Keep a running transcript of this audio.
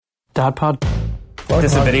Dad Pod. This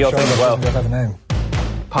is a video thing as well. Doesn't have a name.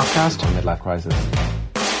 Podcast. Midlife crisis.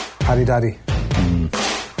 Paddy Daddy.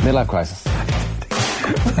 Midlife crisis.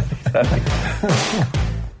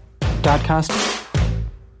 Dadcast.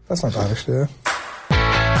 That's not bad, actually, yeah.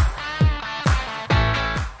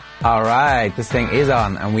 All right, this thing is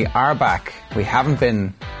on, and we are back. We haven't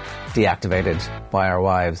been deactivated by our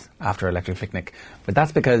wives after Electric Picnic, but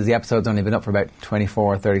that's because the episode's only been up for about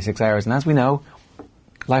 24 or 36 hours, and as we know,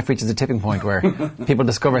 life reaches a tipping point where people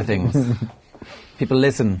discover things, people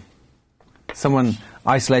listen, someone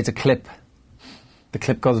isolates a clip, the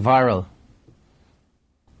clip goes viral.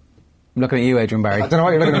 I'm looking at you, Adrian Barry. I don't know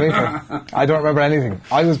what you're looking at me for. I don't remember anything.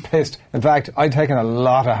 I was pissed. In fact, I'd taken a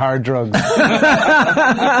lot of hard drugs.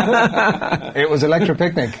 It was Electric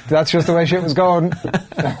Picnic. That's just the way shit was going.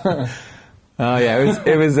 Oh yeah,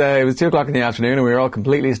 it was 2:00 in the afternoon, and we were all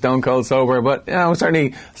completely stone cold sober. But you know,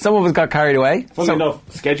 certainly some of us got carried away. Funnily enough,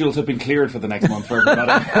 schedules have been cleared for the next month for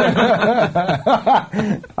everybody.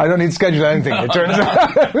 I don't need to schedule anything. It turns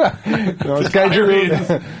out. No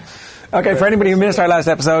schedule. Okay, for anybody who missed our last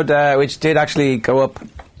episode, which did actually go up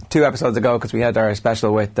 2 episodes ago because we had our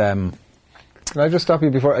special with. Can I just stop you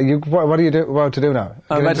before? What are you about to do now?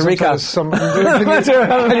 I'm about to recap.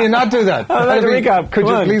 Can you not do that? I'm about to recap. Could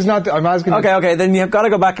you please not? I'm asking. Okay. Then you've got to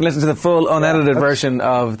go back and listen to the full unedited version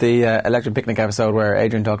of the Electric Picnic episode where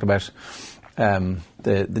Adrian talked about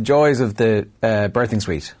the joys of the birthing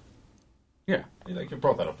suite. Yeah, you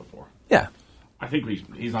brought that up before. Yeah. I think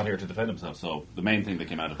he's not here to defend himself, so the main thing that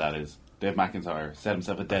came out of that is Dave McIntyre set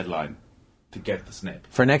himself a deadline to get the snip.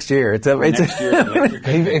 For next year. If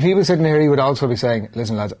he was sitting here, he would also be saying,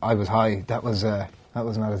 listen lads, I was high. That was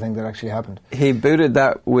not a thing that actually happened. He booted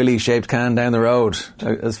that willy-shaped can down the road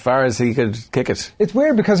as far as he could kick it. It's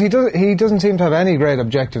weird because he doesn't seem to have any great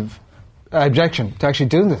objection to actually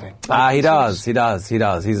doing the thing. He does.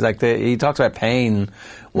 He's like he talks about pain.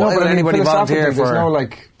 Why would but anybody volunteer for?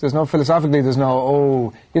 There's no philosophically. There's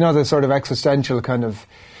no the sort of existential kind of.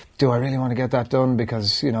 Do I really want to get that done?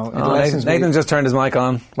 Because Nathan just turned his mic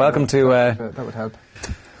on. Welcome to. That would help.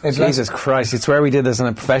 Jesus Christ! It's where we did this on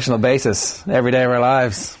a professional basis every day of our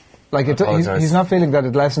lives. Like he's not feeling that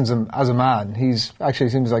it lessens him as a man. He's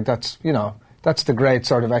actually seems like that's the great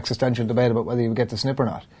sort of existential debate about whether you get the snip or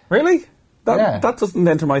not. Really? That doesn't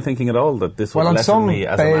enter my thinking at all. That this would lessen me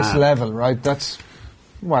as a man. On some base level, right? That's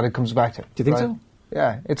what it comes back to. Do you think so?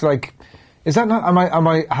 Yeah, it's like. Is that not?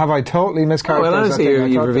 Have I totally mischaracterized? Well, honestly,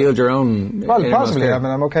 you've revealed your own. Well, possibly. I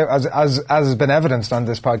mean, I'm okay, as has been evidenced on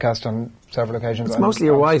this podcast on several occasions. It's mostly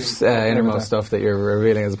your wife's innermost stuff that you're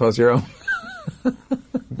revealing, as opposed to your own.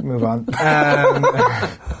 Move on.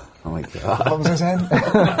 Oh my God! What was I saying?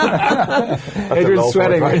 Adrian's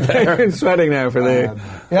sweating. Adrian's sweating now for the.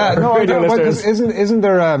 Because isn't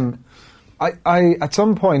there? I at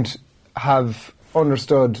some point have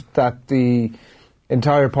understood that the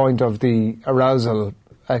entire point of the arousal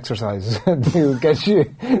exercise to get you.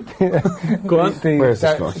 Go on. Where's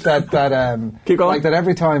this going? Keep going. Like that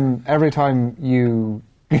every time you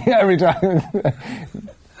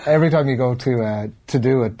go to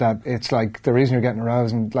do it, that it's like the reason you're getting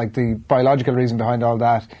aroused and like the biological reason behind all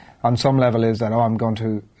that on some level is that I'm going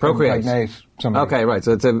to procreate somebody. Okay, right.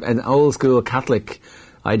 So it's an old school Catholic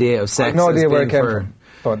idea of sex. I have no idea where it came from.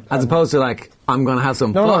 But, as opposed to like, I'm going to have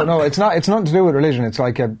some fun. No, it's not. It's nothing to do with religion. It's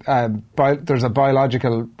like there's a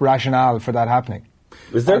biological rationale for that happening.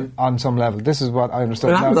 Is there? On some level. This is what I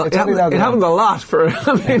understood. It happens a lot.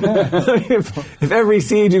 If every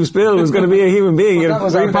seed you spill was going to be a human being, you'd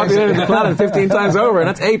repopulated the planet 15 times over, and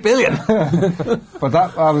that's 8 billion. But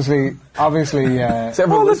that obviously. All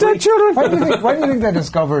the dead children. When do you think they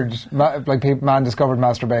discovered, man discovered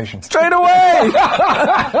masturbation? Straight away!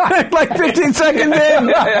 Like 15 seconds in.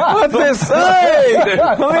 What's this? Hey!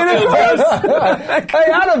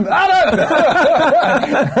 Hey, Adam!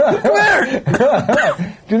 Come here!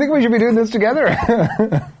 Do you think we should be doing this together?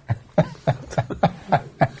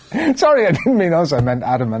 Sorry, I didn't mean us. I meant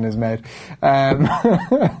Adam and his mate. I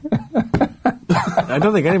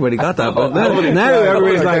don't think anybody got that, but now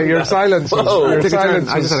everybody's like... Your silence. Your silence.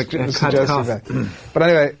 I just had a cough. But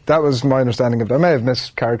anyway, that was my understanding of it. I may have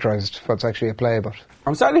mischaracterised what's actually a play, but...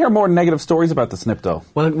 I'm starting to hear more negative stories about the snip, though.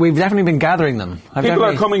 Well, we've definitely been gathering them. People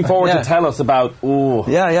are coming forward to tell us about... Ooh.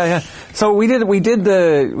 Yeah. So we did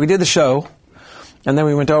the show... And then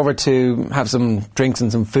we went over to have some drinks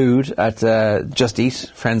and some food at Just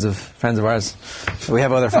Eat, friends of ours. We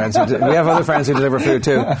have other friends who deliver food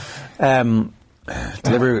too.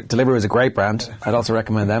 Deliveroo is a great brand. I'd also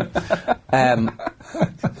recommend them.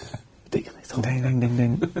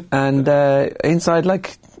 Ding. And inside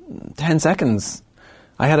like 10 seconds,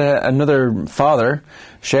 I had another father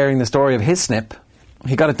sharing the story of his snip.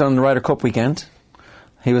 He got it done the Ryder Cup weekend.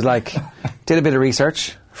 He was like, did a bit of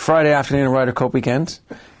research. Friday afternoon, Ryder Cup weekend.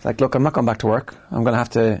 He's like, look, I'm not going back to work. I'm going to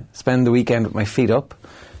have to spend the weekend with my feet up.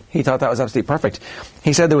 He thought that was absolutely perfect.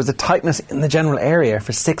 He said there was a tightness in the general area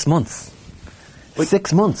for 6 months.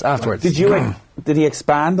 6 months afterwards. Did he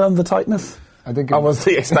expand on the tightness? I think was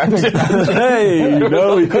the expansion? Hey,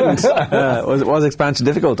 no, he couldn't. Was expansion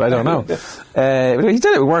difficult? I don't know. He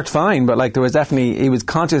said it worked fine, but like there was definitely, he was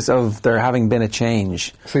conscious of there having been a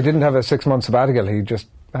change. So he didn't have a 6 month sabbatical. He just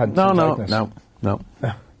had tightness. No.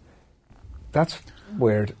 That's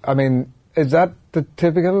weird. I mean, is that the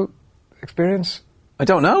typical experience? I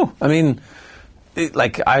don't know. I mean,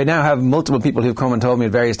 I now have multiple people who've come and told me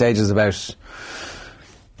at various stages about.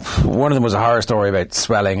 One of them was a horror story about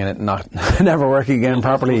swelling and it not never working again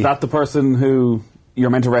properly. Was that the person who you're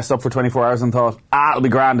meant to rest up for 24 hours and thought, it'll be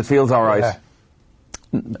grand, it feels all right?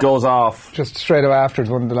 Yeah. Goes off. Just straight away afterwards,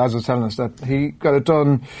 one of the lads was telling us that he got it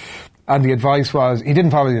done and the advice was, he didn't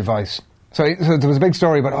follow the advice. So there was a big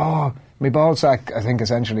story about, my ball sack, I think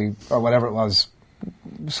essentially, or whatever it was,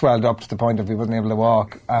 swelled up to the point of he wasn't able to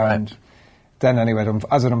walk. And then anyway,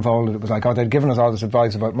 as it unfolded, it was like, they'd given us all this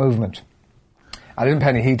advice about movement. I didn't pay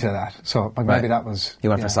any heed to that, so maybe that was... He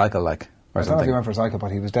went for a cycle, or I don't something. know if he went for a cycle,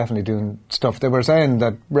 but he was definitely doing stuff. They were saying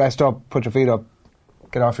that rest up, put your feet up,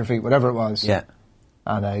 get off your feet, whatever it was. Yeah.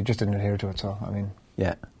 And he just didn't adhere to it, so, I mean...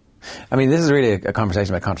 Yeah. I mean, this is really a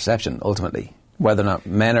conversation about contraception, ultimately. Whether or not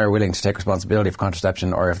men are willing to take responsibility for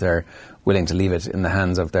contraception or if they're willing to leave it in the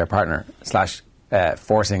hands of their partner /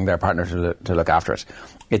 forcing their partner to look after it.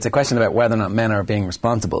 It's a question about whether or not men are being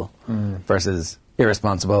responsible versus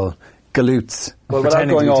irresponsible... galoots. Well, without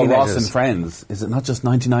going all Ross and Friends, is it not just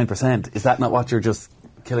 99%? Is that not what you're just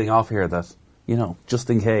killing off here? That, just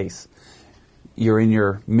in case you're in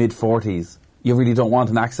your mid-40s, you really don't want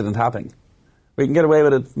an accident happening. We can get away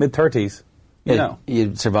with it mid-30s.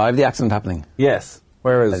 You survive the accident happening. Yes.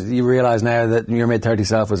 Whereas you realise now that your mid-30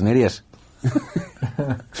 self was an idiot.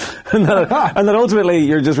 and that ultimately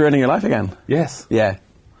you're just ruining your life again. Yes. Yeah.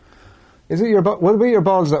 Is it would it be your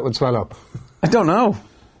balls that would swell up? I don't know.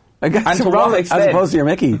 I guess and to what extent? As opposed to your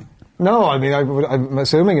Mickey. No, I mean, I'm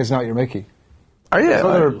assuming it's not your Mickey. Are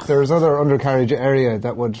you? There's other undercarriage area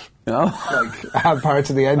that would have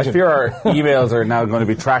parts of the engine. I fear our emails are now going to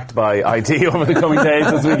be tracked by IT over the coming days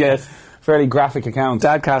as we get fairly graphic accounts.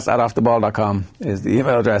 Dadcast@offtheball.com is the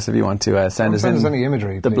email address if you want to send us any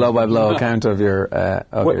imagery, the blow-by-blow account of your...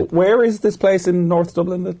 where is this place in North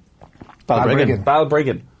Dublin?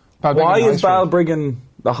 Balbriggan. Why is Balbriggan...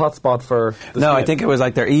 the hotspot for the snip? I think it was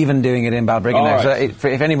like they're even doing it in Balbriggan now. Right. So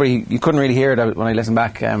if anybody, you couldn't really hear it when I listened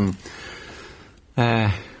back. An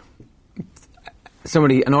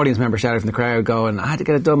audience member shouted from the crowd going, I had to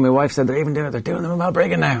get it done. My wife said they're even doing it. They're doing them in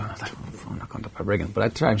Balbriggan now. And I was like, I'm not going to Balbriggan.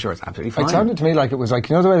 But I'm sure it's absolutely fine. It sounded to me like it was like,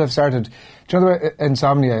 the way they've started, the way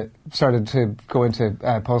Insomnia started to go into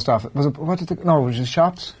post office. Was it, it was just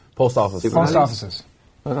shops? Post offices. Post offices.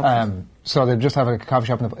 So they just have a coffee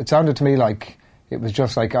shop. It sounded to me like it was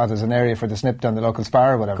just like, there's an area for the snip down the local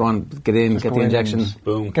Spar or whatever. Go on, get in, get the injection.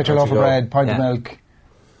 Boom. Get your loaf of bread, pint of milk,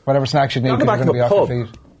 whatever snacks you need because you're going to be off your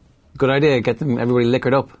feet. Good idea, get everybody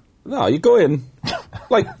liquored up. No, you go in,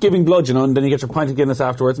 like giving blood, and then you get your pint of Guinness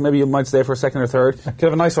afterwards. Maybe you might stay for a second or third. Could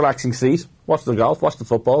have a nice relaxing seat, watch the golf, watch the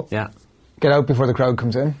football. Yeah. Get out before the crowd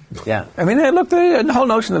comes in. Yeah. I mean, look, the whole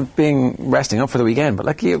notion of resting up for the weekend, but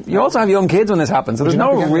like you also have young kids when this happens, so there's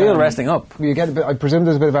no real resting up. You get I presume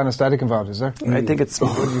there's a bit of anaesthetic involved, is there? I think it's...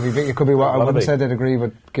 It could be what I wouldn't say they'd agree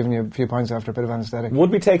with giving you a few pints after a bit of anaesthetic. Would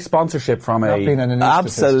we take sponsorship from Not being an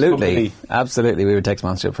Absolutely. Absolutely, we would take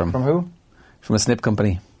sponsorship from... From who? From a snip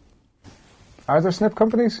company. Are there snip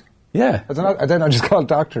companies? Yeah. Are they not just called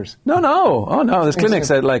doctors? No. Oh, no. There's clinics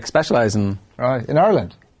that specialise in... Right. In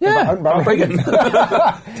Ireland? Yeah. Balbriggan.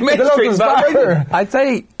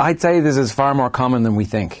 I'd say this is far more common than we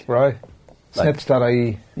think. Right.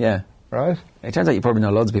 Snips.ie. Yeah. Right. It turns out you probably know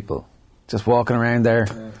loads of people just walking around there.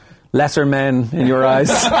 Yeah. Lesser men in your eyes.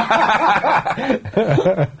 That's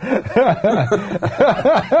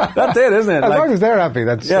it, isn't it? As long as they're happy,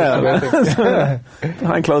 that's... Yeah.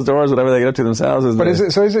 Behind closed doors, whatever they get up to themselves. But is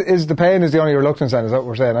the pain is the only reluctance then? Is that what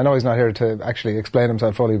we're saying? I know he's not here to actually explain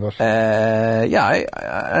himself fully, but... I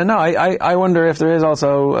wonder if there is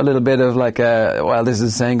also a little bit of like, this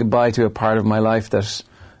is saying goodbye to a part of my life that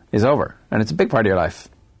is over. And it's a big part of your life.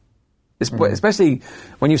 Especially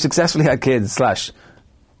when you've successfully had kids /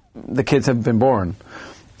 the kids have been born,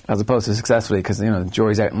 as opposed to successfully, because the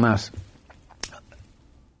jury's out on that.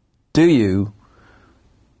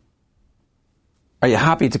 Are you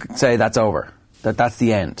happy to say that's over? That's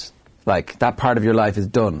the end? Like, that part of your life is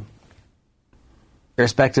done.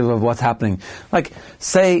 Irrespective of what's happening. Like,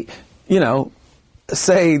 say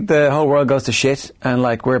the whole world goes to shit and,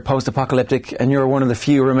 like, we're post-apocalyptic and you're one of the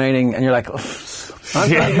few remaining and you're like... I'm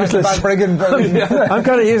kind of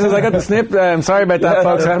useless. I got the snip. Sorry about that,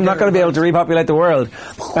 folks. I'm not going to be able to repopulate the world.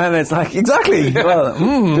 And it's like, exactly. Well,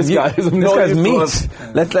 this guy's meat.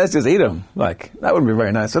 Let's just eat him. Like, that wouldn't be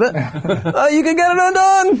very nice, would it? Oh, you can get it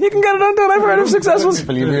undone. You can get it undone. I've heard of successful.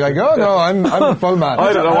 You'd be like, oh no, I'm a full man.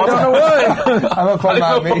 I don't know why. I'm a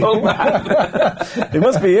full man. It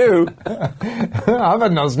must be you. I've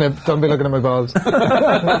had no snip. Don't be looking at my balls.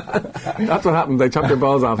 That's what happens. They chop your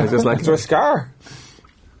balls off. It's just like, it's a scar.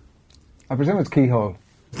 I presume it's keyhole.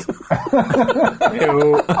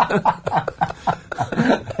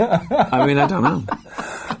 I mean, I don't know.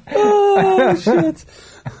 Oh, shit.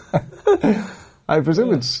 I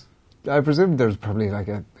presume there's probably like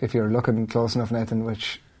if you're looking close enough, Nathan,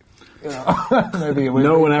 which... maybe it will.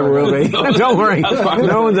 No one ever will be. Don't worry.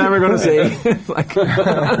 No one's ever going to see. Like,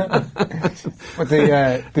 but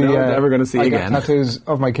no one's ever going to see again. Tattoos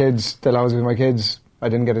of my kids. They'll always be my kids. I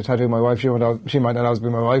didn't get a tattoo of my wife. She might not always be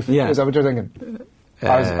my wife. Yeah. Is that what you're thinking?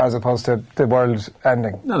 As opposed to the world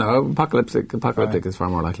ending? No. Apocalyptic is far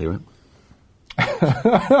more likely, right?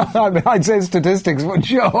 I mean, I'd say statistics would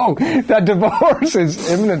show that divorce is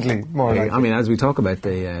imminently more likely. I mean, as we talk about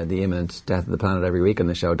the imminent death of the planet every week on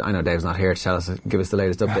the show, I know Dave's not here to give us the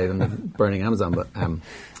latest update on the burning Amazon, but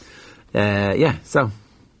yeah. So,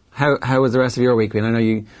 how was the rest of your week? I mean, I know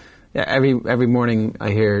you. Yeah, every morning I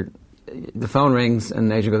hear the phone rings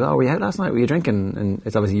and Adrian goes, "Oh, were you out last night? Were you drinking?" And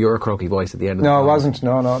it's obviously your croaky voice at the end of the phone. No, it wasn't.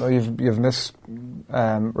 No. You've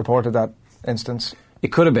misreported that instance.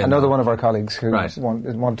 It could have been another one of our colleagues who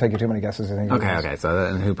won't take you too many guesses. I think. Okay. So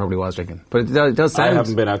and who probably was drinking, but it does sound. I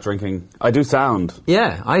haven't been out drinking. I do sound.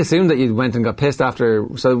 Yeah, I assumed that you went and got pissed after.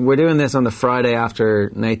 So we're doing this on the Friday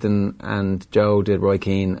after Nathan and Joe did Roy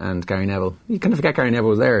Keane and Gary Neville. You kind of forget Gary Neville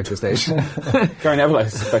was there at this stage. Gary Neville, I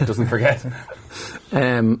suspect, doesn't forget.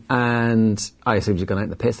 And I assumed you'd gone out in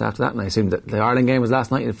the piss after that, and I assumed that the Ireland game was last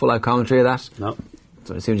night. You had full out commentary of that. No.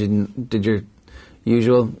 So I assumed you did your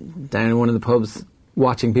usual down in one of the pubs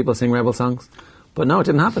watching people sing rebel songs. But no, it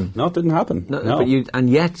didn't happen. No, it didn't happen. No. But and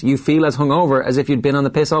yet you feel as hungover as if you'd been on the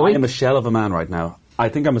piss all week. I am a shell of a man right now. I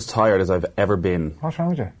think I'm as tired as I've ever been. What's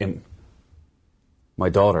wrong with you? My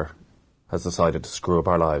daughter has decided to screw up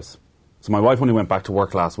our lives. So my wife only went back to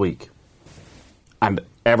work last week. And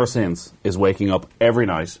ever since is waking up every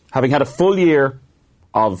night. Having had a full year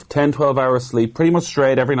of 10, 12 hours sleep, pretty much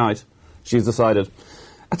straight every night, she's decided,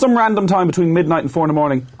 at some random time between midnight and 4 in the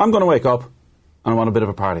morning, I'm going to wake up and I want a bit of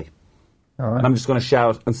a party. Right. And I'm just going to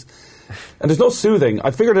shout. And there's no soothing.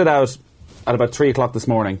 I figured it out at about 3 o'clock this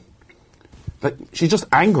morning. Like, she's just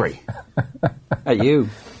angry. At you.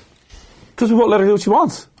 Because we won't let her do what she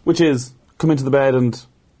wants, which is come into the bed and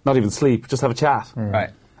not even sleep, just have a chat.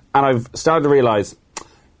 Right. And I've started to realise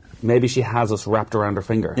maybe she has us wrapped around her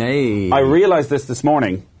finger. Hey. I realised this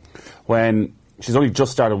morning when she's only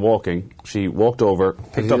just started walking. She walked over,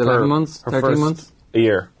 picked up her 11 months, 13 first months? A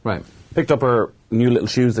year. Right. Picked up her new little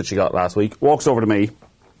shoes that she got last week, walks over to me,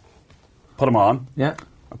 put them on. Yeah.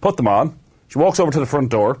 I put them on. She walks over to the front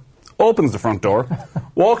door, opens the front door,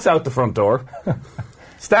 walks out the front door,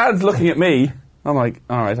 stands looking at me. I'm like,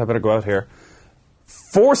 all right, I better go out here.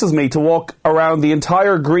 Forces me to walk around the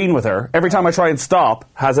entire green with her. Every time I try and stop,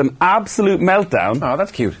 has an absolute meltdown. Oh,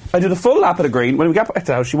 that's cute. I do the full lap of the green. When we get back to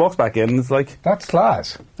the house, she walks back in and it's like... That's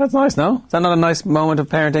class. That's nice, no? Is that not a nice moment of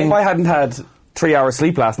parenting? If I hadn't had 3 hours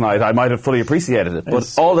sleep last night, I might have fully appreciated it.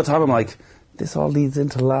 But all the time I'm like, this all leads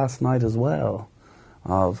into last night as well.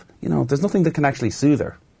 There's nothing that can actually soothe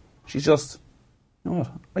her. She's just, you know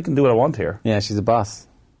what, I can do what I want here. Yeah, she's a boss.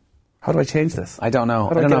 How do I change this? I don't know.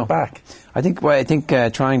 How do I get it back? I think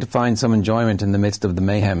trying to find some enjoyment in the midst of the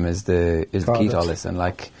mayhem is the key to all this. And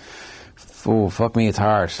fuck me, it's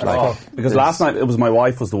hard. Because last night it was my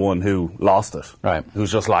wife was the one who lost it. Right. Who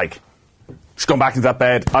was just like, she's going back into that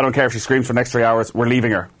bed. I don't care if she screams for the next 3 hours. We're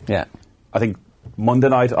leaving her. Yeah. I think Monday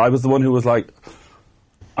night I was the one who was like,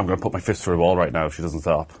 I'm going to put my fist through a wall right now if she doesn't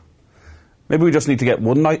stop. Maybe we just need to get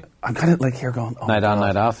one night. I'm kind of like here going, oh, night on,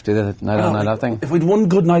 night off. Do the night on, night off thing. If we'd one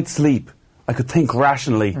good night's sleep, I could think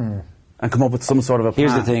rationally and come up with some sort of a plan.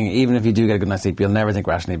 Here's the thing: even if you do get a good night's sleep, you'll never think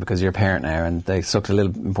rationally because you're a parent now, and they sucked a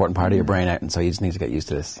little important part of your brain out, and so you just need to get used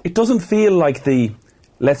to this. It doesn't feel like the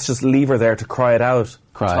let's just leave her there to cry it out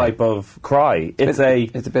type of cry. It's a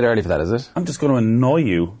bit early for that, is it? I'm just going to annoy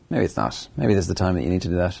you. Maybe it's not. Maybe this is the time that you need to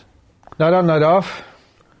do that. Night on, night off.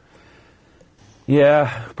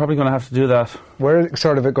 Yeah, probably going to have to do that. We're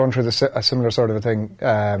sort of going through a similar sort of a thing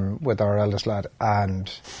with our eldest lad,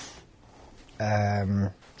 and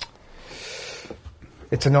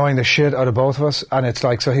it's annoying the shit out of both of us, and it's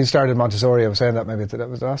like, so he started Montessori. I was saying that maybe that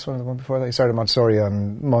was the last one, or the one before that. He started Montessori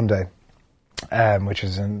on Monday, which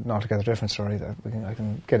is an altogether different story that I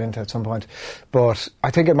can get into at some point. But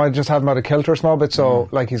I think it might just have him out of kilter a small bit. So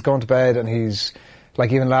like he's going to bed, and he's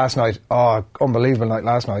like, even last night, unbelievable night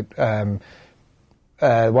last night.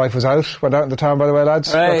 Wife was out, went out in the town, by the way,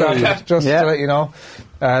 lads. Hey. To let you know.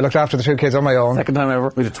 Looked after the two kids on my own. Second time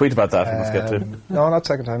ever. We had a tweet about that. Let's get to. No, not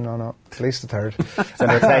second time. No. At least the third. Send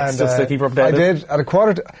her a text just to keep her updated. I did. At a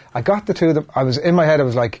quarter, I got the two of them. I was in my head. I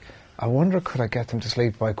was like, I wonder, could I get them to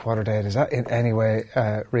sleep by 7:45? Is that in any way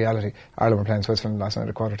reality? Ireland were playing Switzerland last night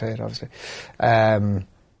at 7:45, obviously. And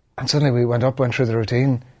suddenly we went through the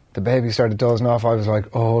routine. The baby started dozing off. I was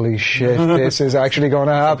like, holy shit, this is actually going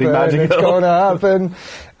to happen. It's going to happen.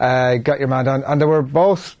 Got your man down. And they were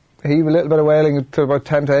both, he a little bit of wailing until about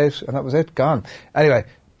 10 to 8, and that was it, gone. Anyway,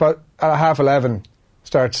 but at 11:30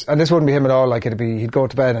 starts, and this wouldn't be him at all, like he'd go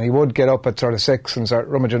to bed, and he would get up at sort of 6 and start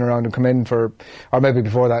rummaging around and come in or maybe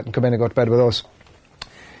before that, and come in and go to bed with us.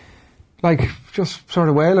 Like, just sort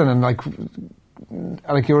of wailing, and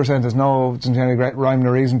like you were saying, there's any great rhyme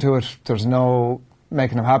or reason to it. There's no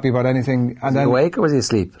making him happy about anything. And was he awake or was he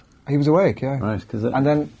asleep? He was awake, yeah. Right. And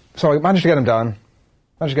then, so I managed to get him down.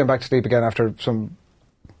 Managed to get him back to sleep again after some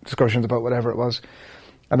discussions about whatever it was.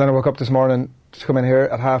 And then I woke up this morning to come in here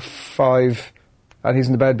at 5:30, and he's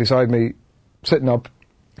in the bed beside me, sitting up.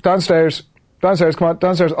 Downstairs, come on,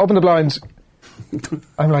 downstairs, open the blinds.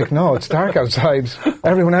 I'm like, no, it's dark outside.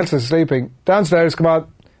 Everyone else is sleeping. Downstairs, come on.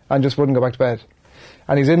 And just wouldn't go back to bed.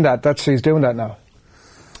 And he's in that. He's doing that now.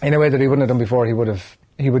 In a way that he wouldn't have done before. He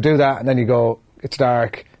would do that, and then you go, it's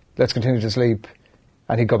dark, let's continue to sleep,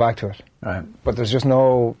 and he'd go back to it. Right. But there is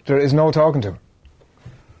no talking to him.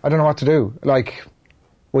 I don't know what to do. Like,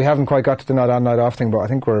 we haven't quite got to the night on, night off thing, but I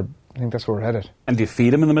think that's where we're headed. And do you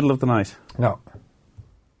feed him in the middle of the night? No.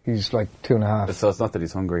 He's like 2.5. So it's not that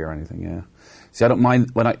he's hungry or anything, yeah. See, I don't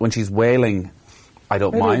mind, when she's wailing, I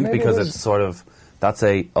don't mind, because it's sort of, that's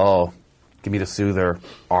give me the soother,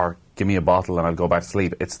 or give me a bottle and I'll go back to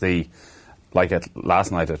sleep. It's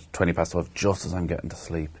last night at 12:20, just as I'm getting to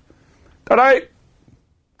sleep. Daddy!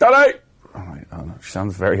 Oh, no, she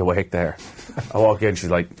sounds very awake there. I walk in, she's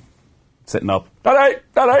like sitting up. Daddy!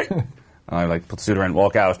 And I like put the soother in and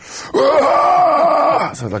walk out.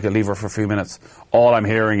 So like I leave her for a few minutes. All I'm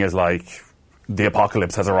hearing is like the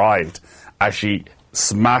apocalypse has arrived as she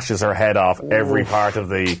smashes her head off every part of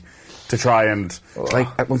to try and, like,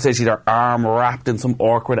 at one stage she had her arm wrapped in some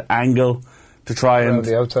awkward angle to try and,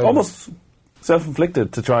 almost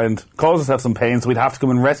self-inflicted, to try and cause herself some pain, so we'd have to come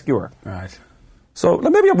and rescue her. Right. So,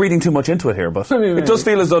 maybe I'm reading too much into it here, but it does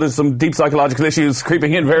feel as though there's some deep psychological issues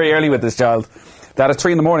creeping in very early with this child. That at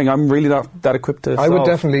 3 a.m, I'm really not that equipped to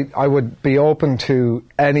solve. I would be open to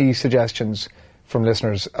any suggestions from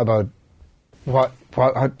listeners about what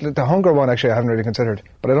the hunger one. Actually, I haven't really considered,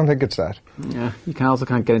 but I don't think it's that. Yeah, you can't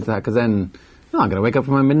get into that, because then I'm going to wake up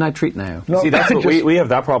from my midnight treat now. No, see, that's what we have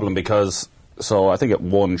that problem, because I think at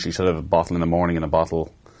 1 she should have a bottle in the morning and a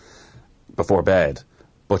bottle before bed,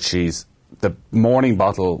 but the morning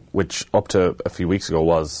bottle, which up to a few weeks ago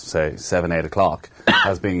was, say, 7-8 o'clock,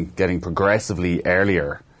 has been getting progressively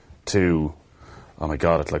earlier to, oh my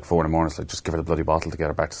God, it's like 4 a.m, it's like, just give her the bloody bottle to get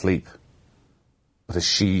her back to sleep. But is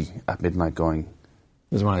she at midnight going,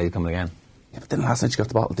 there's one lady coming again? Yeah, but then last night she got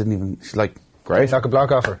the bottle, she's like, great. Knock a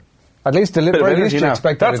block off her. At least you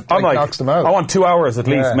expect that it knocks them out. I want 2 hours at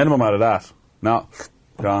least, minimum out of that. No,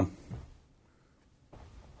 gone.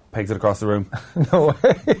 Pegs it across the room. No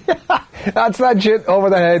way. That's that shit over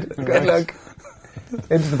the head. Good luck.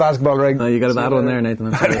 Into the basketball ring. No, you got a bad one there,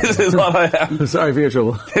 Nathan. This is what I am. I'm sorry for your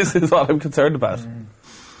trouble. This is what I'm concerned about.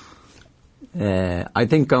 I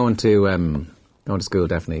think going to school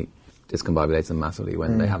definitely discombobulates them massively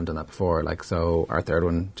when they haven't done that before. Like, so our third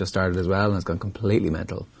one just started as well, and it's gone completely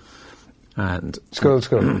mental. And school.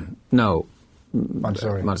 No,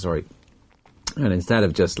 Montessori. And instead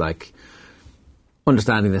of just like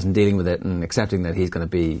understanding this and dealing with it and accepting that he's going to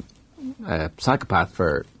be a psychopath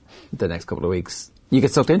for the next couple of weeks, you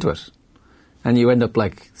get sucked into it, and you end up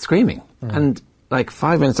like screaming. And like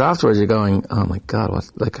 5 minutes afterwards, you're going, "Oh my God, what?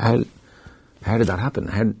 Like, how did that happen?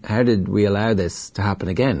 How did we allow this to happen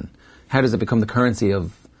again? How does it become the currency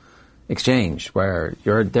of exchange, where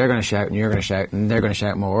they're going to shout and you're going to shout and they're going to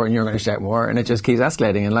shout more and you're going to shout more, and it just keeps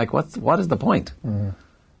escalating? And like, what is the point?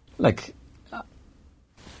 Like,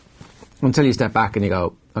 until you step back and you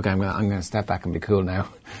go, okay, I'm going to step back and be cool now.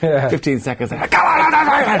 15 seconds. Like, come on,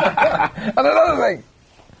 and another thing.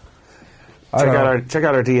 Check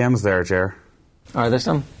out our DMs there, Jer. Are there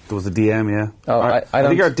some? There was a DM, yeah. Oh, I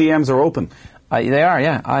think our DMs are open. They are,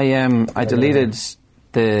 yeah. I deleted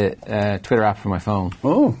the Twitter app from my phone.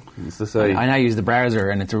 Oh, what's to say? I now use the browser,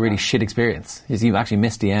 and it's a really shit experience. You actually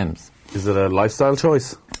miss DMs. Is it a lifestyle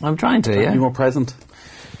choice? I'm trying to, yeah. Be more present.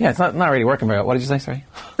 Yeah, it's not really working very well. What did you say, sorry?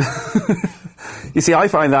 You see, I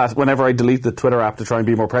find that whenever I delete the Twitter app to try and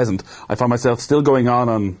be more present, I find myself still going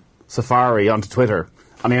on Safari onto Twitter,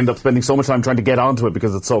 and I end up spending so much time trying to get onto it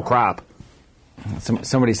because it's so crap.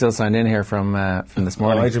 Somebody still signed in here from this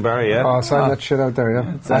morning. Adrian Barry, yeah. Oh, sign that shit out there,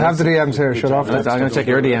 yeah. I have the DMs here, shut off. I'm going to check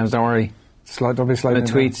your DMs, don't worry. Don't be sliding.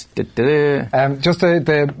 The tweets. Just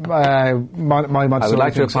my Montessori. I would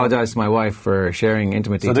like to apologise to my wife for sharing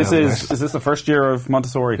intimate details. So is this the first year of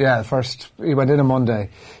Montessori? Yeah, first. He went in on Monday.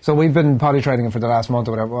 So we've been potty training him for the last month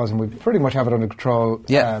or whatever it was, and we pretty much have it under control.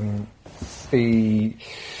 Yeah.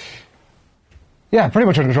 Yeah, pretty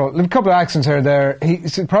much under control. A couple of accents here and there.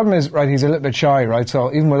 The problem is, right, he's a little bit shy, right?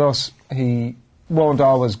 So even with us, he won't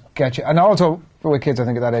always get you. And also, with kids, I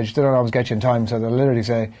think, at that age, they don't always get you in time, so they'll literally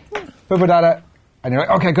say, "Bubba dada," and you're like,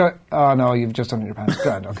 "Okay, good." "Oh, no, you've just done your pants."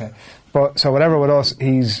 "Grand, okay." But, so whatever with us,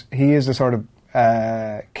 he is the sort of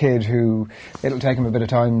kid who, it'll take him a bit of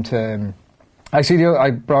time to...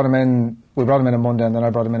 we brought him in on Monday, and then I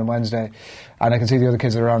brought him in on Wednesday, and I can see the other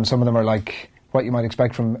kids that are around. Some of them are like what you might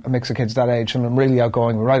expect from a mix of kids that age. Some of them really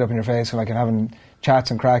outgoing, right up in your face, and like having chats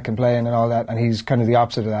and crack and playing and all that, and he's kind of the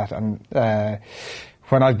opposite of that. And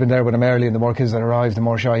when I've been there with him early, and the more kids that arrive, the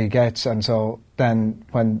more shy he gets. And so then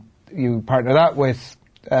when you partner that with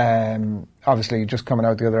obviously just coming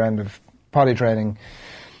out the other end of potty training,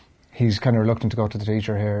 he's kind of reluctant to go to the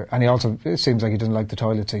teacher here, and it seems like he doesn't like the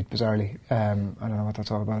toilet seat, bizarrely. I don't know what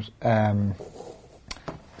that's all about.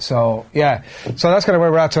 So that's kind of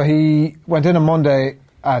where we're at. So he went in on Monday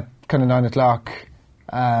at kind of 9 o'clock.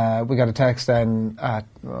 We got a text then at,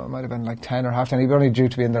 it might have been like 10 or half 10. He was only due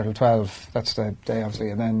to be in there till 12. That's the day, obviously.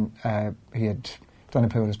 And then he had done a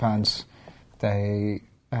poo in his pants. They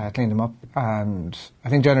cleaned him up, and I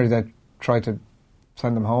think generally they tried to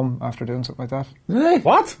send him home after doing something like that. Really?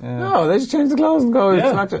 What? Yeah. No, they just changed the clothes and go.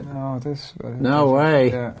 Yeah. No, No way.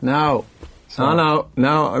 Yeah. No. So, no. So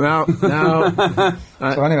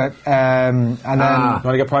anyway, and then Want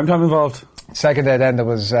to get primetime involved? second day then there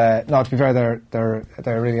was no, to be fair,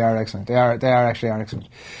 they really are excellent. They actually are excellent.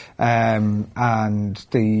 And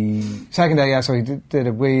the second day, so he did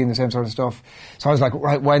a wee and the same sort of stuff. So I was like,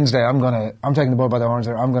 right, Wednesday, I'm taking the bull by the horns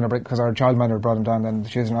there. I'm going to bring, because our childminder brought him down then the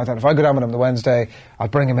Tuesday. And I thought, if I go down with him the Wednesday, I'll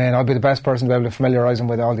bring him in. I'll be the best person to be able to familiarise him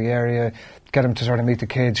with all the area, get him to sort of meet the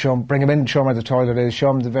kids, bring him in, show him where the toilet is,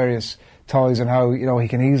 show him the various toys and how, he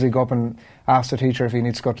can easily go up and ask the teacher if he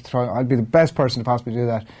needs to go to the toilet. I'd be the best person to possibly do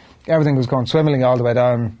that. Everything was going swimmingly all the way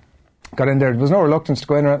down. Got in there. There was no reluctance to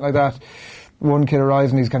go in or anything like that. One kid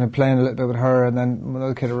arrives and he's kind of playing a little bit with her, and then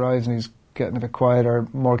another kid arrives and he's getting a bit quieter.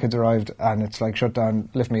 More kids arrived, and it's like, shut down,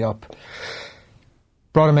 lift me up.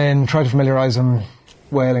 Brought him in, tried to familiarise him,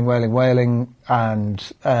 wailing,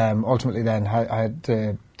 and ultimately then I had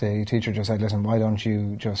the teacher just said, listen, why don't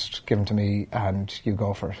you just give him to me and you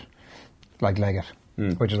go for it, like leg it,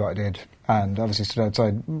 which is what I did. And obviously stood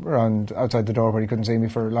outside the door where he couldn't see me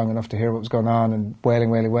for long enough to hear what was going on, and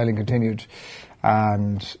wailing continued.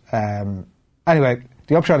 And anyway,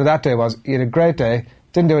 the upshot of that day was he had a great day,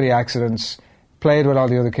 didn't do any accidents, played with all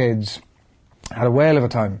the other kids, had a whale of a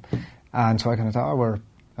time. And so I kind of thought,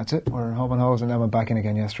 that's it, we're home and hose. And then went back in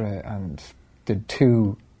again yesterday and did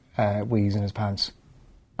 2 wheeze in his pants.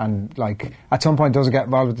 And like, at some point, doesn't get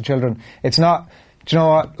involved with the children. It's not... Do you know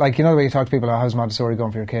what? Like, the way you talk to people, how's Montessori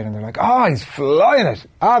going for your kid? And they're like, oh, he's flying it.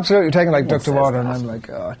 Absolutely taking like duck to water. And I'm like,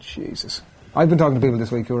 oh, Jesus. I've been talking to people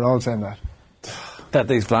this week who are all saying that. That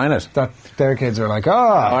he's flying it. That their kids are like, oh.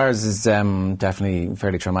 Ours is definitely a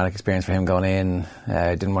fairly traumatic experience for him going in.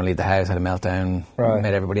 Didn't want to leave the house, had a meltdown. Right.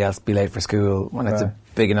 Made everybody else be late for school. When it's a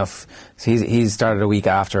big enough... So he's started a week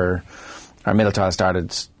after our middle child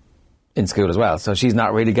started in school as well, so she's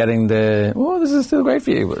not really getting this is still great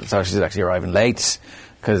for you. So she's actually arriving late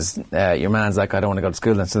because your man's like, I don't want to go to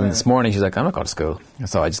school. And so then this morning she's like, I'm not going to school.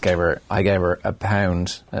 So I gave her a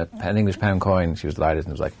pound, an English pound coin. She was delighted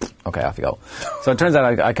and was like, okay, off you go. So it turns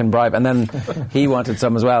out I can bribe. And then he wanted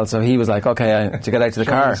some as well, so he was like, okay, to get out to the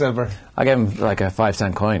car, I gave him like a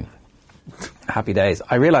 5-cent coin. Happy days.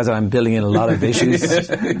 I realise that I'm building in a lot of issues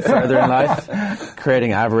further in life,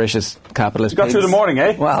 creating avaricious capitalist You got through the morning,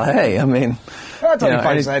 eh? Well, hey, I mean,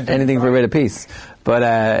 anything for a bit of peace.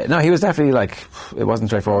 But no, he was definitely like, it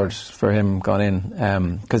wasn't straightforward for him going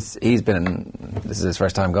in, because this is his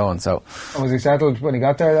first time going, so... Was he settled when he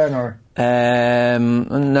got there then, or...?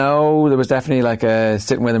 No, there was definitely like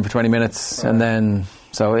sitting with him for 20 minutes, and then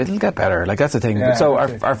So it'll get better. Like, that's the thing. Yeah, so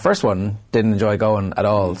our first one didn't enjoy going at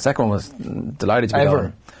all. The second one was delighted to be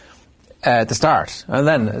going. At the start. And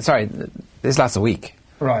then, this lasts a week.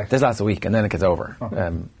 Right. This lasts a week, and then it gets over.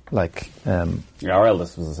 Okay. Our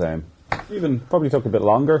eldest was the same. Even probably took a bit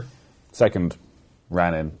longer. Second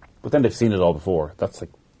ran in. But then they've seen it all before. That's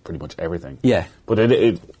like pretty much everything. Yeah. But it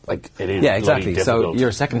is. Yeah, exactly. Difficult. So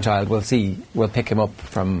your second child will pick him up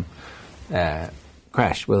from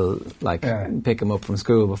crash, will pick him up from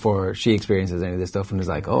school before she experiences any of this stuff and is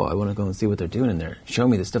like, oh, I want to go and see what they're doing in there. Show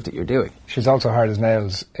me the stuff that you're doing. She's also hard as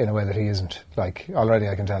nails in a way that he isn't. Like, already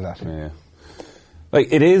I can tell that. Yeah. Like,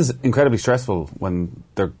 it is incredibly stressful when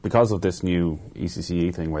they're, because of this new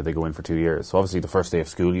ECCE thing where they go in for 2 years. So obviously the first day of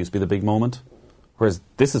school used to be the big moment. Whereas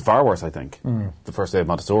this is far worse, I think, the first day of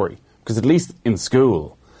Montessori. Because at least in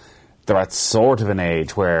school, they're at sort of an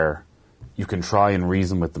age where you can try and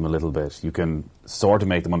reason with them a little bit. You can sort of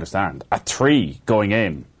make them understand. At 3, going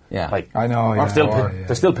in, I know, they're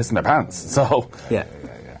still pissing their pants. So yeah,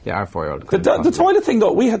 our 4-year-old. The toilet thing,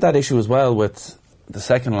 though, we had that issue as well with the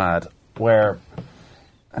second lad, where,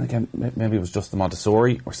 and again, maybe it was just the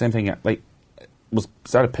Montessori or same thing. Like,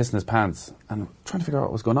 started pissing his pants and trying to figure out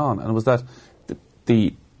what was going on, and it was that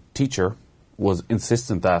the teacher was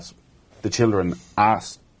insistent that the children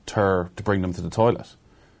asked her to bring them to the toilet.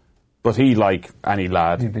 But he, like any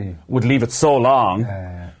lad, would leave it so long.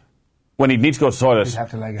 When he'd need to go to the toilet,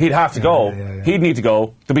 he'd have to go. Yeah. He'd need to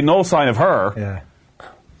go. There'd be no sign of her. Yeah.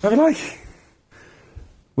 I'd be like,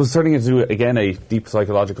 was turning into, again, a deep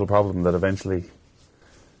psychological problem that eventually...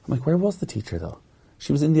 I'm like, where was the teacher, though?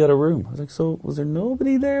 She was in the other room. I was like, so was there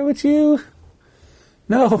nobody there with you?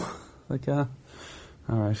 No. Like, all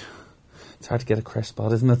right. It's hard to get a crash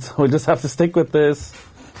spot, isn't it? So we'll just have to stick with this.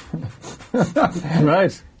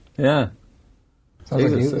 Right. Yeah.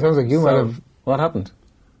 Sounds like you might have... What happened?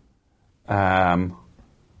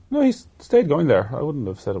 No, he stayed going there. I wouldn't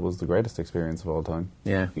have said it was the greatest experience of all time.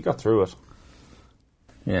 Yeah. He got through it.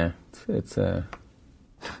 Yeah. It's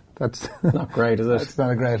That's not great, is it? It's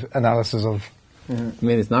not a great analysis of... I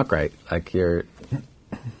mean, it's not great. Like, there's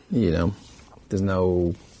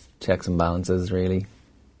no checks and balances, really.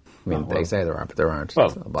 I mean, they say there are, but there aren't.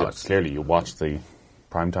 Well, clearly you watched the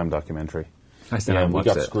primetime documentary. I still haven't watched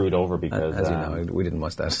it. We got screwed over because... As you know, we didn't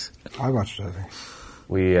watch that. I watched it, I think.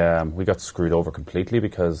 We got screwed over completely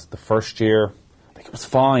because the first year, like, it was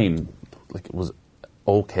fine. Like, it was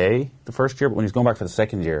okay the first year, but when he was going back for the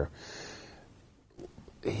second year,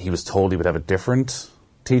 he was told he would have a different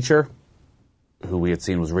teacher who we had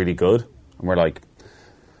seen was really good. And we're like,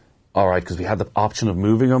 all right, because we had the option of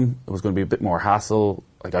moving him. It was going to be a bit more hassle.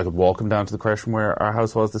 Like, I could walk him down to the creche from where our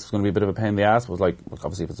house was. This was going to be a bit of a pain in the ass. But it was like, look,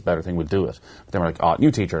 obviously, if it's a better thing, we'll do it. But then we're like,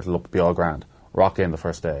 new teacher, it'll be all grand. Rock in the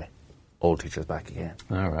first day. Old teacher's back again.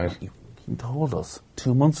 All right. You told us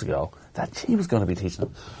 2 months ago that she was going to be teaching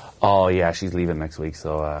him. Oh, yeah, she's leaving next week,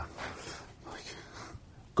 so...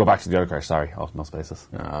 go back to the other creche, sorry. Oh, no spaces.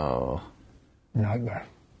 Oh. Nightmare.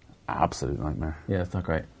 Absolute nightmare. Yeah, it's not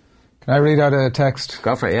great. Can I read out a text?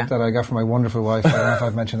 Go for it, yeah. That I got from my wonderful wife. I don't know if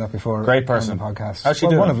I've mentioned that before. Great person. On the podcast. How's she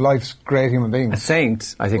doing? One of life's great human beings. A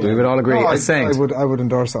saint, I think we would all agree. A saint. I would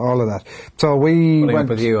endorse all of that. So we Putting went... up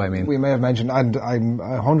with you, I mean. We may have mentioned, and I'm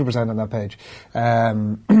 100% on that page.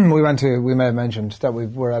 We may have mentioned that we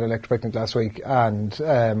were at Electric Picnic last week, and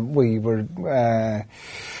we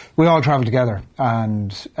all travelled together.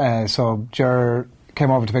 And so Ger came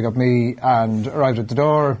over to pick up me and arrived at the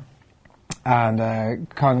door. And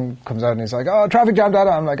Con comes out and he's like, "Oh, traffic jam, Dada."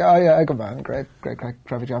 I'm like, "Oh yeah, good man, great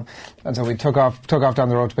traffic jam." And so we took off down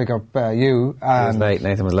the road to pick up you. And it was late.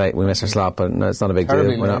 Nathan was late. We missed our slot, but no, it's not a big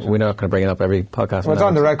deal. We're not going to bring it up every podcast. Well, it's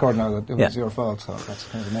on the record now that it was your fault, so that's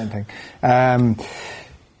kind of the main thing.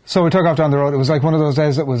 So we took off down the road. It was like one of those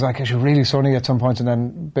days that was like actually really sunny at some points and then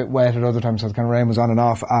a bit wet at other times. So the kind of rain was on and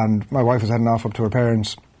off. And my wife was heading off up to her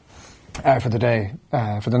parents. For the day,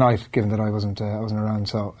 for the night, given that I wasn't around,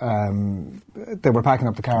 so they were packing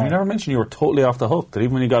up the car. You never mentioned you were totally off the hook. That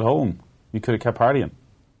even when you got home, you could have kept partying.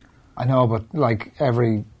 I know, but like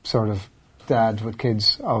every sort of dad with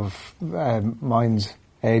kids of mine's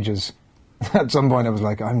ages, at some point I was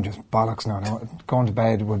like, I'm just bollocks now. Going to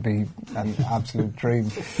bed would be an absolute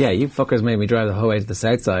dream. Yeah, you fuckers made me drive the whole way to the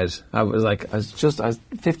south side. I was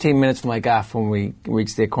 15 minutes from my gaff when we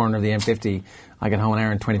reached the corner of the M50. I get home an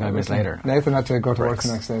hour and 25 minutes later. Nathan had to go to work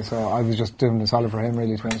the next day, so I was just doing the solid for him,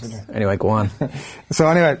 really, to be honest with you. Anyway, go on. So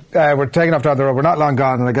anyway, we're taking off down the road. We're not long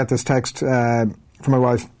gone, and I get this text from my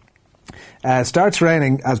wife. Starts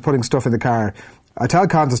raining as putting stuff in the car. I tell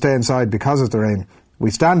Con to stay inside because of the rain. We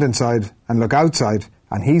stand inside and look outside,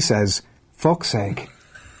 and he says, "Fuck's sake."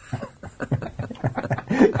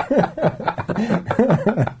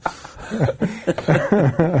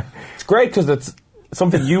 It's great because it's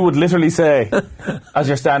something you would literally say as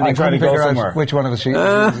you're standing trying to go somewhere. Which one of us he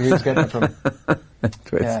was getting it from?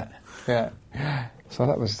 Twits. Yeah. So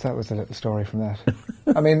that was a little story from that.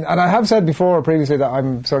 I mean, and I have said previously that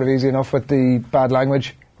I'm sort of easy enough with the bad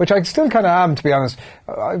language, which I still kind of am, to be honest.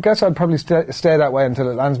 I guess I'd probably stay that way until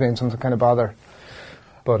it lands me in some kind of bother.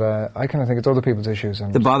 But I kind of think it's other people's issues.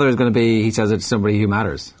 And the bother is going to be, he says it to somebody who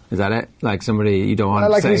matters. Is that it? Like somebody you don't want to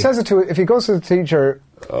like say. If he says it to, if he goes to the teacher,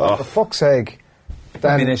 for fuck's sake, then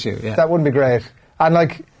that'd be an issue, yeah. That wouldn't be great. And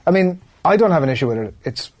I mean, I don't have an issue with it.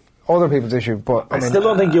 It's other people's issue, but I still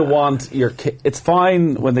don't think you want your kid. It's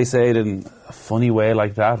fine when they say it in a funny way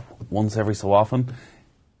like that once every so often.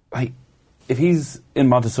 Like, if he's in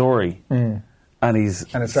Montessori and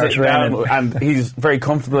it starts raining and he's very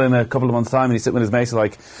comfortable in a couple of months' time and he's sitting with his mates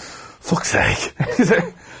like, fuck's sake.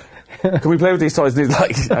 Can we play with these toys? And he's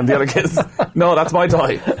like, and the other kids, no, that's my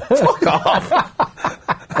toy. Fuck off.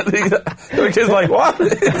 And the other kid's like, what?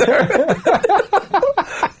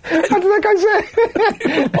 What did that guy say?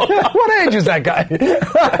 What age is that guy?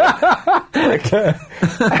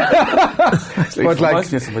 But like,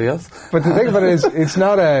 somebody else. But the thing about it is, it's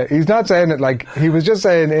not he's not saying it like, he was just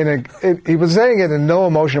saying he was saying it in no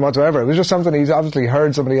emotion whatsoever. It was just something he's obviously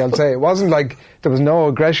heard somebody else say. It wasn't like there was no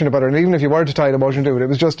aggression about it, and even if you were to tie an emotion to it, it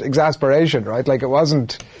was just exasperation, right? Like, it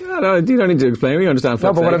wasn't... No, you don't need to explain. We understand.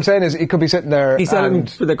 No, but what I'm saying is, he could be sitting there... He said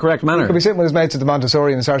it in the correct manner. He could be sitting with his mates at the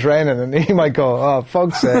Montessori and it starts raining, and he might go, oh,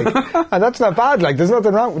 fuck's sake. And that's not bad. Like, there's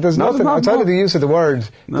nothing wrong. There's nothing outside of the use of the word.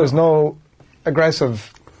 No. There's no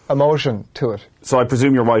aggressive emotion to it. So I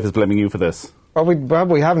presume your wife is blaming you for this? Well,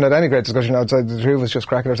 we haven't had any great discussion outside. The two of us just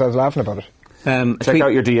cracking ourselves laughing about it. Check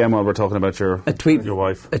out your DM while we're talking about your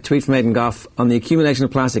wife. A tweet from Aidan Goff on the accumulation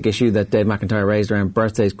of plastic issue that Dave McIntyre raised around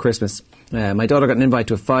birthdays, Christmas. My daughter got an invite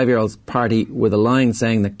to a 5-year-old's party with a line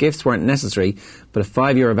saying that gifts weren't necessary, but a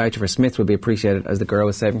 €5 voucher for Smith would be appreciated as the girl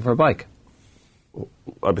was saving for a bike.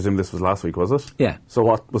 I presume this was last week, was it? Yeah. So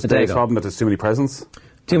what was Dave's problem? That there's too many presents?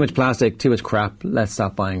 Too much plastic, too much crap. Let's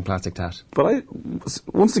stop buying plastic tat. But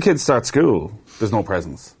once the kids start school, there's no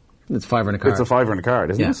presents. It's $5 in a card. It's a $5 in a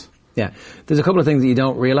card, isn't it? Yeah. There's a couple of things that you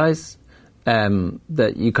don't realise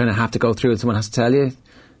that you kind of have to go through and someone has to tell you.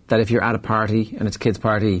 That if you're at a party and it's a kid's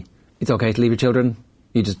party, it's okay to leave your children.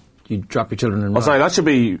 You drop your children and... Oh, sorry, that should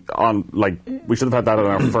be on, like, we should have had that on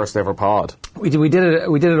our first ever pod. We did it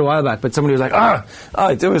a while back, but somebody was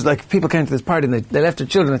like, there was like, people came to this party and they left their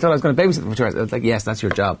children. I thought I was going to babysit them for 2 hours. I was like, yes, that's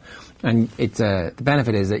your job. And it's the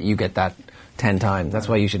benefit is that you get that 10 times. That's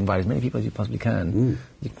why you should invite as many people as you possibly can.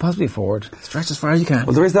 You can possibly afford. Stretch as far as you can.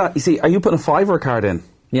 Well, there is that. You see, are you putting a $5 card in?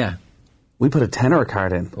 Yeah. We put a $10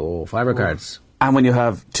 card in. Oh, $5 cards. And when you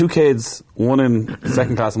have 2 kids, one in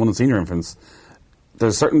second class and one in senior infants,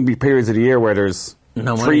 there's certain periods of the year where there's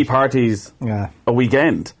 3 parties a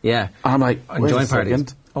weekend. Yeah. And I'm like, joint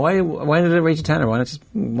parties. Why did it reach a tenner? Why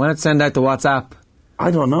not send out the WhatsApp? I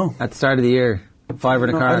don't know. At the start of the year. $5 in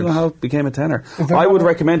a card. I don't know how it became a tenner. I would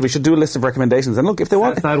recommend we should do a list of recommendations. And look, if they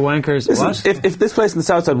want... Southside wankers. Listen, what? If this place in the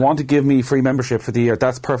Southside want to give me free membership for the year,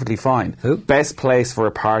 that's perfectly fine. Who? Best place for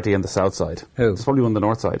a party in the Southside. Who? It's probably one on the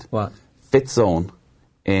North Side. What? Fit Zone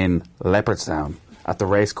in Leopardstown at the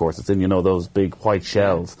racecourse. It's in, those big white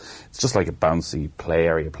shells. It's just like a bouncy play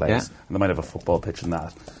area place. Yeah. And they might have a football pitch in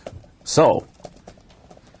that. So,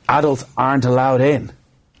 adults aren't allowed in.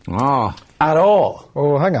 Oh. At all.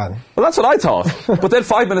 Oh, hang on. Well, that's what I thought. But then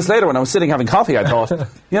 5 minutes later when I was sitting having coffee, I thought,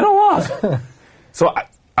 you know what? So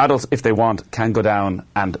adults, if they want, can go down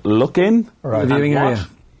and look in. Right. The viewing area.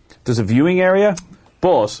 There's a viewing area,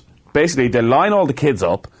 but basically they line all the kids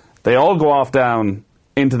up. They all go off down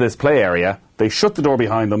into this play area. They shut the door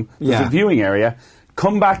behind them. There's a viewing area.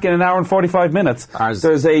 Come back in an hour and 45 minutes.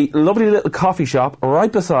 There's a lovely little coffee shop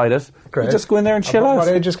right beside it. Great. You just go in there and chill out. What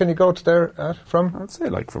ages can you go to there from? I'd say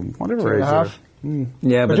like from whatever age.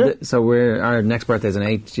 Yeah, but so our next birthday is an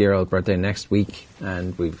 8-year-old birthday next week,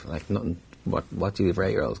 and we've like nothing. What do you do for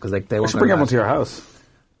 8-year-olds? Because like they should bring everyone to your house.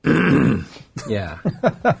 Yeah.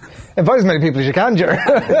 Invite as many people as you can, Jer.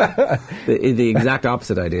 The exact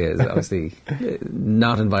opposite idea is obviously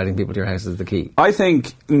not inviting people to your house is the key. I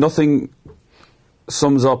think nothing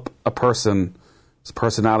sums up a person's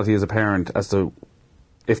personality as a parent as to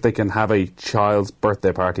if they can have a child's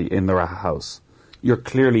birthday party in their house. You're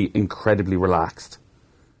clearly incredibly relaxed.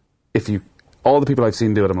 All the people I've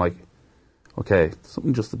seen do it, I'm like, okay,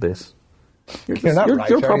 something just a bit.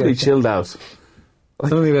 You're probably chilled out.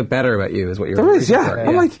 Something a bit better about you is what you're... There is, yeah.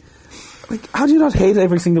 I'm like, how do you not hate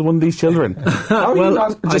every single one of these children? How are you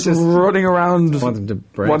not just running around wanting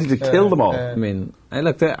to kill them all? I mean, there's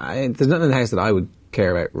nothing in the house that I would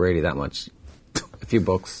care about really that much. A few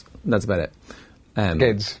books, that's about it.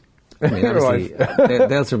 Kids. I mean, obviously,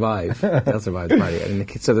 they'll survive. They'll survive the party,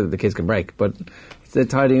 and so that the kids can break. But it's the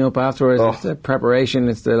tidying up afterwards, it's the preparation,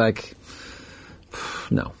 it's the like.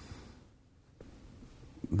 No.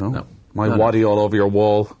 My waddy all over your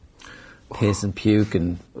wall. Piss and puke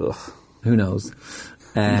and who knows.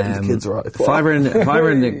 The kids are right. a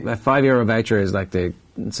 €5 voucher is like the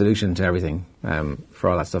solution to everything for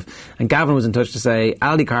all that stuff. And Gavin was in touch to say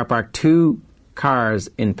Aldi car park, 2 cars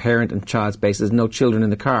in parent and child spaces, no children in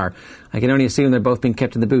the car. I can only assume they're both being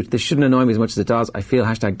kept in the boot. This shouldn't annoy me as much as it does. I feel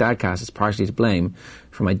 #Dadcast is partially to blame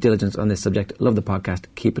for my diligence on this subject. Love the podcast.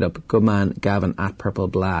 Keep it up. Good man, Gavin at Purple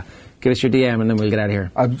Blah. Give us your DM and then we'll get out of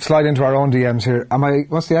here. I'll slide into our own DMs here.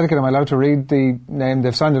 What's the etiquette? Am I allowed to read the name?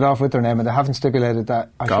 They've signed it off with their name and they haven't stipulated that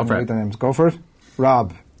I shouldn't read their names. Go for it.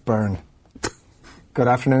 Rob Byrne. Good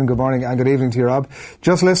afternoon, good morning and good evening to you, Rob.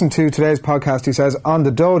 Just listen to today's podcast. He says, on the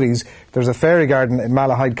Dodies, there's a fairy garden in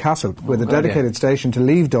Malahide Castle with a dedicated station to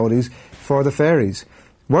leave Dodies for the fairies.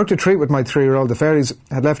 Worked a treat with my 3-year-old. The fairies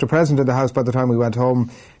had left a present in the house by the time we went home.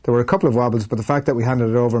 There were a couple of wobbles, but the fact that we handed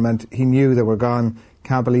it over meant he knew they were gone.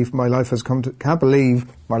 Can't believe my life has come to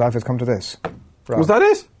this. Rob. Was that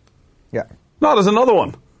it? Yeah. No, there's another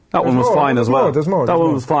one. That one was fine as well. There's more. That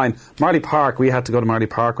one was fine. Marley Park, we had to go to Marley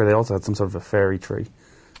Park where they also had some sort of a fairy tree.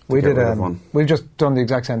 We did. We've just done the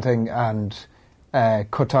exact same thing and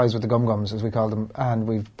cut ties with the gum-gums, as we call them, and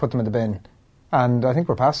we've put them in the bin. And I think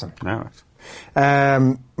we're past them. All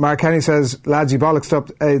right. Mark Kenny says, lads, you bollocksed up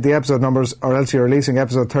the episode numbers or else you're releasing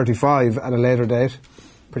episode 35 at a later date.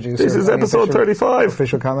 Producer, this is episode 35.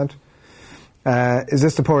 Official comment. Is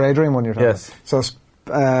this the Poor Adrian one you're talking about? Yes. So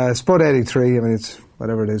Spud 83, I mean, it's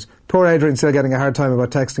whatever it is. Poor Adrian still getting a hard time about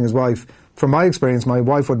texting his wife. From my experience, my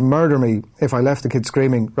wife would murder me if I left the kid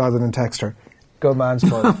screaming rather than text her. Good man,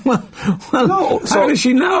 Spud. well, no, how does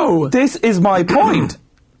she know? This is my point.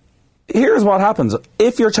 Here's what happens.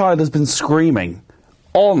 If your child has been screaming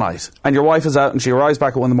all night and your wife is out and she arrives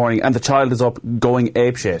back at 1 in the morning and the child is up going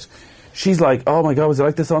apeshit, she's like, oh my God, was it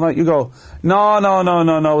like this all night? You go, no,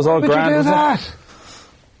 it was all grand. Would you do that?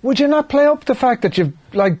 Would you not play up the fact that you've,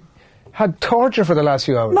 had torture for the last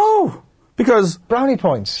few hours? No, because... Brownie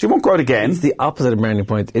points. She won't go out again. It's the opposite of brownie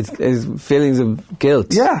points. It's feelings of guilt.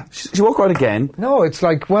 Yeah, she won't go out again. No, it's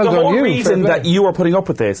like, well done you. The whole reason that you are putting up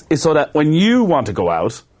with this is so that when you want to go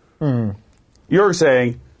out, you're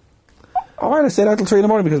saying... Oh, I stayed out till 3 in the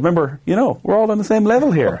morning because remember, we're all on the same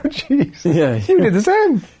level here. Oh, jeez. Yeah. You did the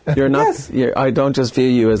same. You're not, I don't just view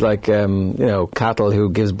you as like, cattle who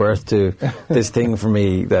gives birth to this thing for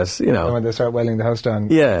me that, when they start wailing the house down.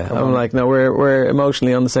 Yeah. I'm like, no, we're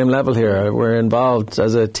emotionally on the same level here. We're involved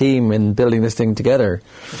as a team in building this thing together.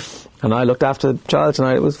 And I looked after the child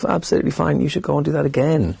tonight. It was absolutely fine. You should go and do that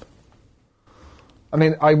again. I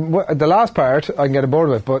mean, the last part I can get aboard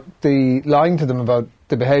with, but the lying to them about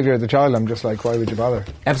the behaviour of the child, I'm just like, why would you bother?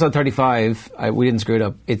 Episode 35, we didn't screw it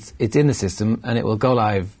up. It's in the system and it will go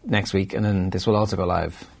live next week, and then this will also go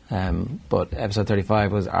live. But episode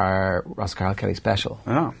 35 was our Ross Carl Kelly special,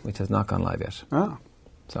 which has not gone live yet.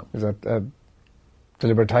 So is that a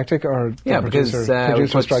deliberate tactic or because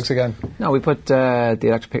producer strikes again? No, we put the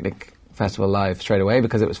Electric Picnic Festival live straight away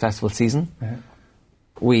because it was festival season.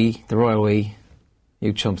 We, the royal we,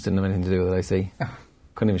 you chumps didn't have anything to do with it, I see.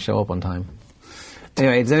 Couldn't even show up on time.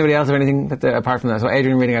 Anyway, does anybody else have anything apart from that? So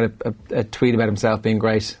Adrian reading out a tweet about himself being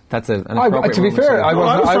great. That's an appropriate to be fair, I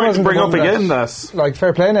wasn't bring up again that. Like,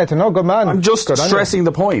 fair play, Nathan. No, good man. I'm just stressing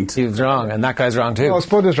the point. He was wrong, and that guy's wrong too. No,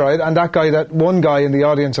 Spud is right, and that one guy in the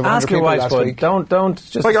audience of 100 people last week. Don't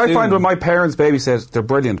just like, I find when my parents babysit, they're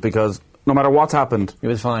brilliant because no matter what's happened, it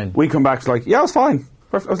was fine. We come back to like, yeah, it was fine.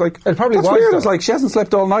 I was like, it probably that's was weird. I was like, she hasn't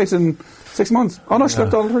slept all night in 6 months. Oh no, she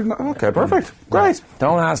slept all night. Okay, perfect. Great.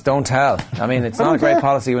 Don't ask, don't tell. I mean, it's not a great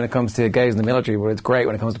policy when it comes to gays in the military, but it's great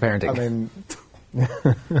when it comes to parenting. I mean...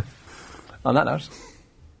 On that note.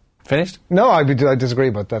 Finished? No, I disagree,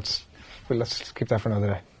 but let's keep that for another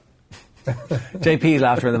day. JP's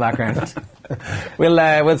laughter in the background.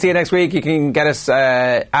 We'll see you next week. You can get us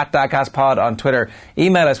at DadCastPod on Twitter.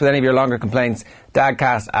 Email us with any of your longer complaints,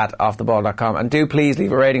 dadcast@offtheball.com, and do please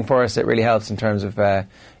leave a rating for us. It really helps in terms of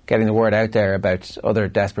getting the word out there about other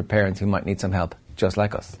desperate parents who might need some help just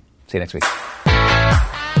like us. See you next week.